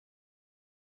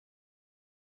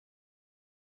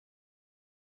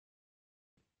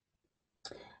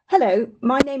Hello,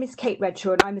 my name is Kate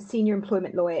Redshaw and I'm a senior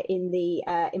employment lawyer in the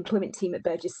employment team at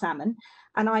Burgess Salmon.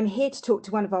 And I'm here to talk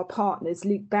to one of our partners,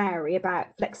 Luke Bowery,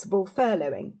 about flexible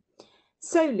furloughing.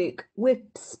 So, Luke, we're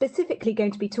specifically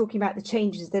going to be talking about the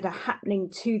changes that are happening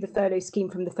to the furlough scheme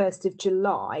from the 1st of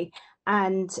July.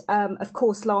 And of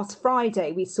course, last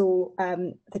Friday, we saw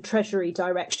the Treasury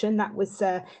direction. That's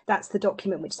the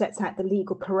document which sets out the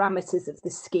legal parameters of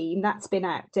the scheme. That's been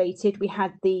outdated. We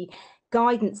had the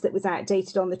guidance that was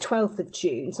outdated on the 12th of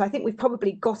June. So I think we've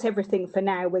probably got everything for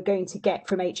now we're going to get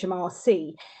from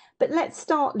HMRC. But let's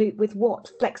start, Luke, with what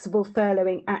flexible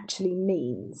furloughing actually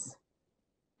means.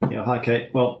 Yeah, hi, Kate.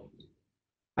 Well,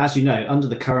 as you know, under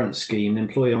the current scheme, an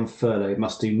employee on furlough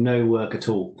must do no work at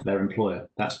all for their employer.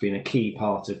 That's been a key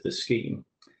part of the scheme.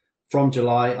 From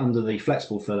July, under the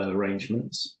flexible furlough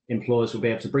arrangements, employers will be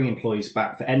able to bring employees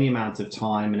back for any amount of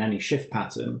time and any shift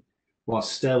pattern, while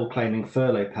still claiming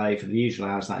furlough pay for the usual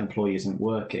hours that employee isn't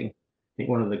working. I think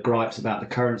one of the gripes about the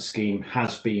current scheme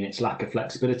has been its lack of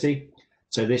flexibility.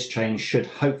 So this change should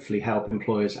hopefully help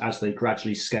employers as they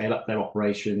gradually scale up their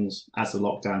operations as the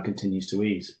lockdown continues to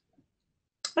ease.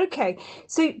 Okay,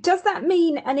 so does that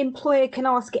mean an employer can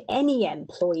ask any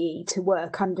employee to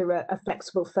work under a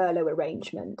flexible furlough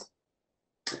arrangement?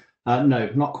 No,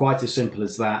 not quite as simple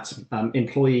as that.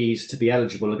 Employees to be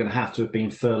eligible are going to have been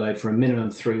furloughed for a minimum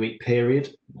 3-week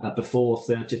period before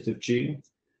 30th of June.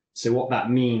 So what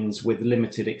that means, with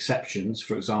limited exceptions,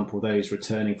 for example, those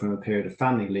returning from a period of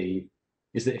family leave,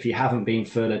 is that if you haven't been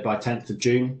furloughed by 10th of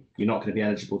June, you're not going to be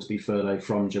eligible to be furloughed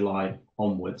from July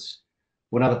onwards.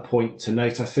 One other point to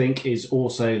note, I think, is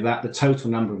also that the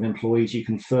total number of employees you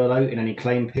can furlough in any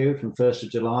claim period from 1st of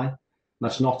July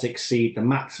must not exceed the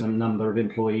maximum number of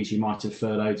employees you might have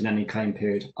furloughed in any claim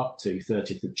period up to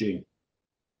 30th of June.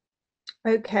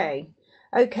 Okay,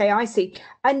 I see.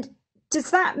 And does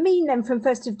that mean then from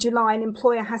 1st of July, an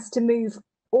employer has to move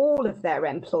all of their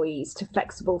employees to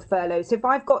flexible furlough? So if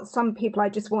I've got some people I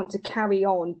just want to carry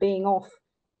on being off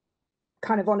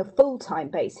kind of on a full-time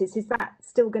basis, is that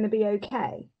still going to be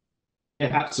okay?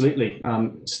 Yeah, absolutely.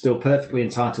 Still perfectly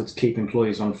entitled to keep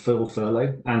employees on full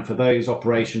furlough. And for those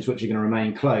operations which are going to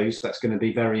remain closed, that's going to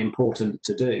be very important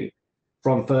to do.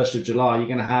 From 1st of July, you're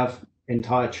going to have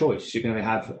entire choice. You're going to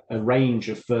have a range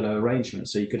of furlough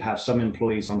arrangements. So you could have some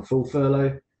employees on full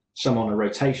furlough, some on a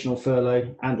rotational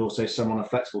furlough, and also some on a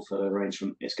flexible furlough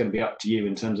arrangement. It's going to be up to you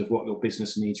in terms of what your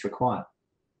business needs require.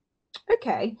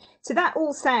 Okay, so that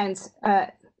all sounds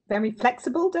very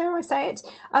flexible, dare I say it.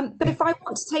 But if I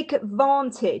want to take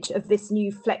advantage of this new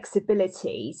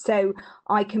flexibility so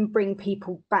I can bring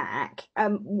people back,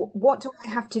 what do I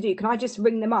have to do? Can I just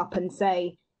ring them up and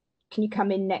say, can you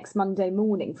come in next Monday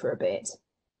morning for a bit?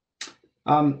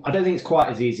 I don't think it's quite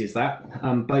as easy as that.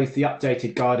 Both the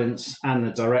updated guidance and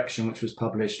the direction, which was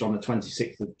published on the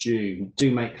 26th of June,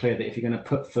 do make clear that if you're going to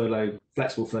put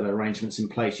flexible furlough arrangements in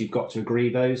place, you've got to agree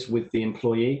those with the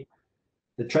employee.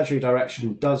 The Treasury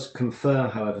direction does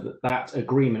confirm, however, that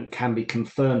agreement can be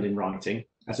confirmed in writing,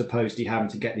 as opposed to you having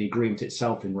to get the agreement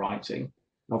itself in writing.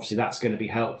 Obviously, that's going to be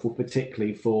helpful,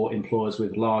 particularly for employers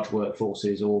with large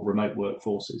workforces or remote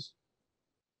workforces.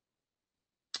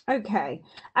 Okay.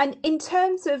 And in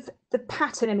terms of the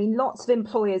pattern, I mean, lots of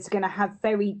employers are going to have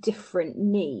very different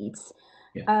needs.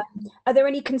 Yeah. Are there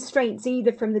any constraints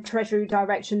either from the Treasury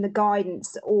direction, the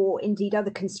guidance, or indeed other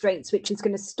constraints, which is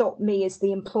going to stop me as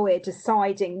the employer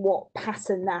deciding what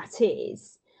pattern that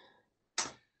is?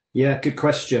 Yeah, good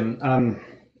question.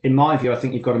 In my view, I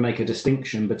think you've got to make a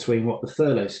distinction between what the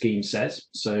furlough scheme says.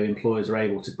 So employers are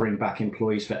able to bring back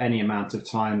employees for any amount of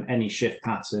time, any shift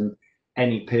pattern,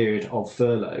 any period of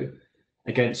furlough,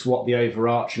 against what the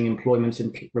overarching employment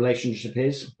relationship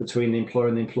is between the employer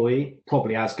and the employee,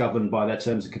 probably as governed by their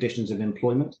terms and conditions of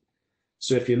employment.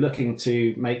 So if you're looking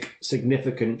to make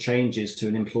significant changes to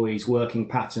an employee's working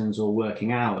patterns or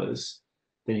working hours,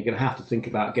 then you're going to have to think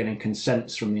about getting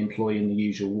consents from the employee in the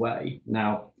usual way.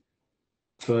 Now,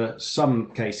 for some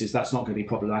cases, that's not going to be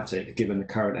problematic given the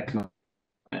current economic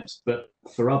climate, but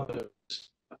for others,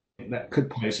 that could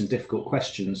pose some difficult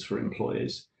questions for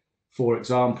employers. For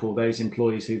example, those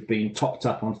employees who've been topped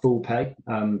up on full pay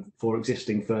for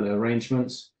existing furlough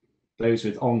arrangements, those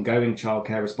with ongoing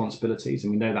childcare responsibilities,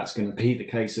 and we know that's going to be the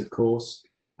case, of course,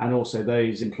 and also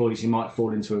those employees who might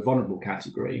fall into a vulnerable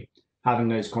category. Having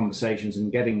those conversations and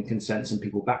getting consents and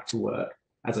people back to work,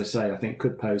 as I say, I think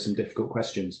could pose some difficult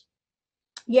questions.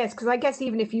 Yes, because I guess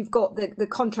even if you've got the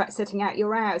contract setting out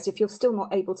your hours, if you're still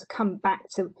not able to come back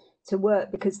to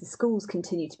work because the schools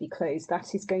continue to be closed,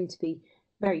 that is going to be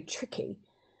very tricky.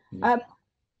 Yeah.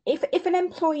 If an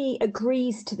employee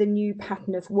agrees to the new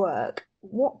pattern of work,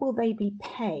 what will they be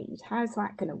paid? How's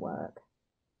that going to work?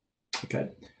 Okay.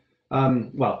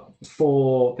 Well,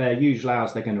 for their usual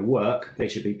hours they're going to work, they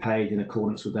should be paid in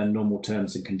accordance with their normal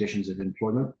terms and conditions of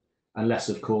employment, unless,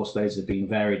 of course, those have been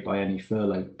varied by any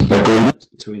furlough agreements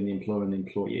between the employer and the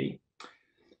employee.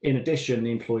 In addition,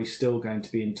 the employee is still going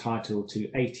to be entitled to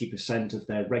 80% of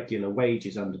their regular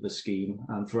wages under the scheme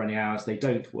for any hours they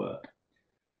don't work.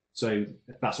 So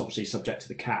that's obviously subject to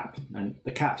the cap, and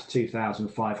the cap's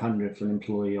 2,500 for an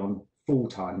employee on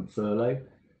full-time furlough.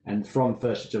 And from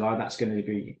 1st of July, that's going to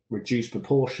be reduced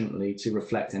proportionately to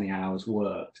reflect any hours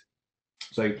worked.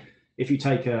 So if you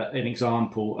take an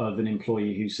example of an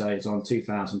employee who, say, is on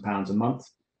 £2,000 a month,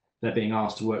 they're being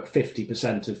asked to work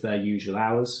 50% of their usual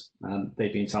hours.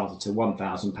 They'd be entitled to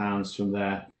 £1,000 from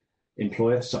their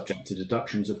employer, subject to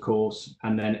deductions, of course,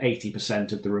 and then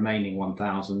 80% of the remaining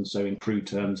 1,000, so in crude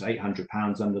terms,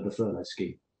 £800 under the furlough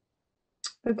scheme.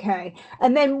 Okay,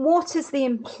 and then what as the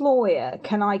employer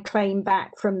can I claim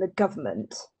back from the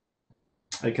government?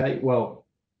 Okay, well,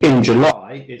 in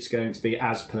July, it's going to be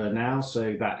as per now,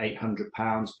 so that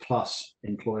 £800 plus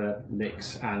employer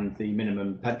mix and the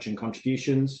minimum pension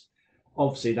contributions.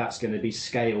 Obviously, that's going to be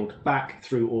scaled back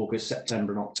through August,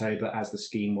 September and October as the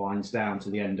scheme winds down to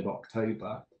the end of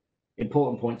October.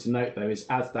 Important point to note, though, is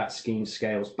as that scheme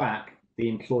scales back, the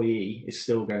employee is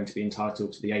still going to be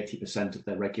entitled to the 80% of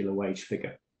their regular wage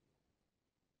figure.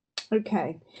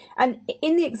 Okay, and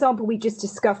in the example we just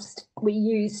discussed, we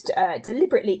used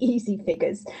deliberately easy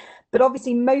figures, but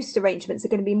obviously most arrangements are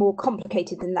going to be more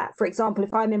complicated than that. For example,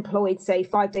 if I'm employed, say,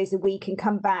 5 days a week and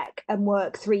come back and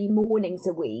work 3 mornings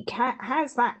a week,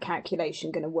 how's that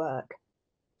calculation going to work?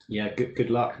 Yeah, good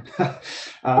luck.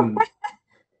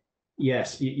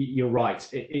 Yes, you're right.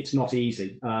 It's not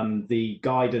easy. The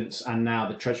guidance and now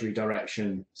the Treasury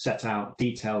direction set out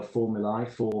detailed formulae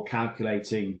for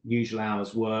calculating usual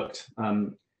hours worked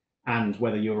and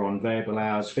whether you're on variable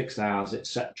hours, fixed hours,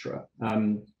 etc.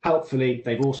 Helpfully,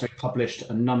 they've also published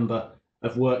a number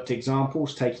of worked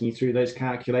examples taking you through those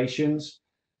calculations.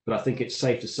 But I think it's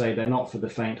safe to say they're not for the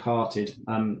faint-hearted.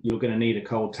 You're going to need a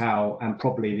cold towel and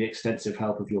probably the extensive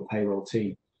help of your payroll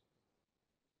team.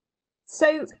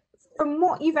 So, from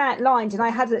what you've outlined, and I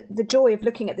had the joy of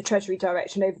looking at the Treasury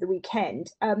direction over the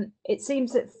weekend, it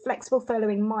seems that flexible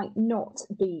furloughing might not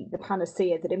be the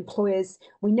panacea that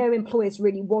we know employers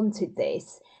really wanted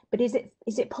this, but is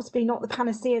it possibly not the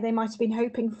panacea they might have been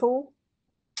hoping for?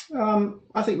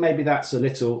 I think maybe that's a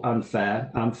little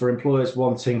unfair. For employers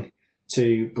wanting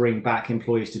to bring back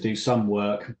employees to do some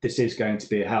work, this is going to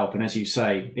be a help. And as you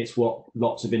say, it's what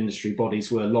lots of industry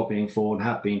bodies were lobbying for and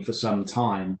have been for some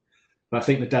time. But I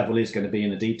think the devil is going to be in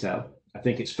the detail. I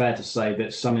think it's fair to say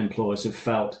that some employers have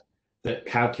felt that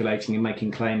calculating and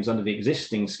making claims under the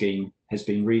existing scheme has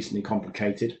been reasonably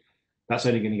complicated. That's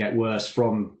only going to get worse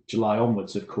from July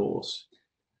onwards, of course.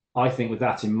 I think with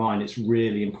that in mind, it's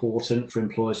really important for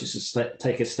employers just to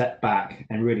take a step back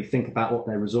and really think about what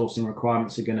their resourcing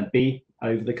requirements are going to be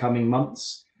over the coming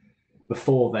months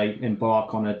before they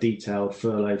embark on a detailed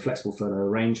flexible furlough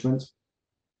arrangement.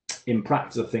 In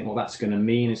practice, I think what that's going to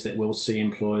mean is that we'll see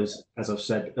employers, as I've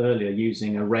said earlier,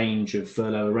 using a range of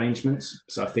furlough arrangements.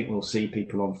 So I think we'll see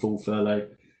people on full furlough.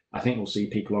 I think we'll see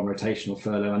people on rotational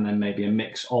furlough and then maybe a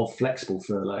mix of flexible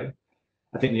furlough.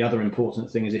 I think the other important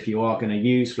thing is if you are going to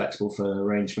use flexible furlough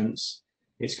arrangements,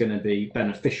 it's going to be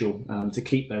beneficial to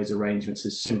keep those arrangements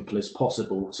as simple as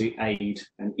possible to aid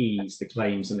and ease the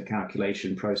claims and the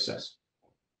calculation process.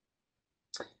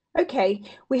 Okay,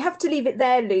 we have to leave it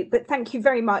there, Luke, but thank you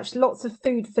very much. Lots of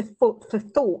food for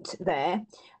thought there.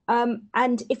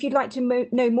 And if you'd like to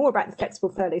know more about the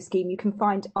Flexible Furlough Scheme, you can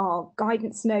find our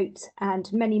guidance notes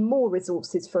and many more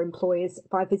resources for employers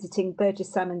by visiting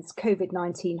Burgess Salmon's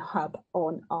COVID-19 hub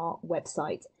on our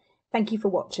website. Thank you for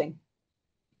watching.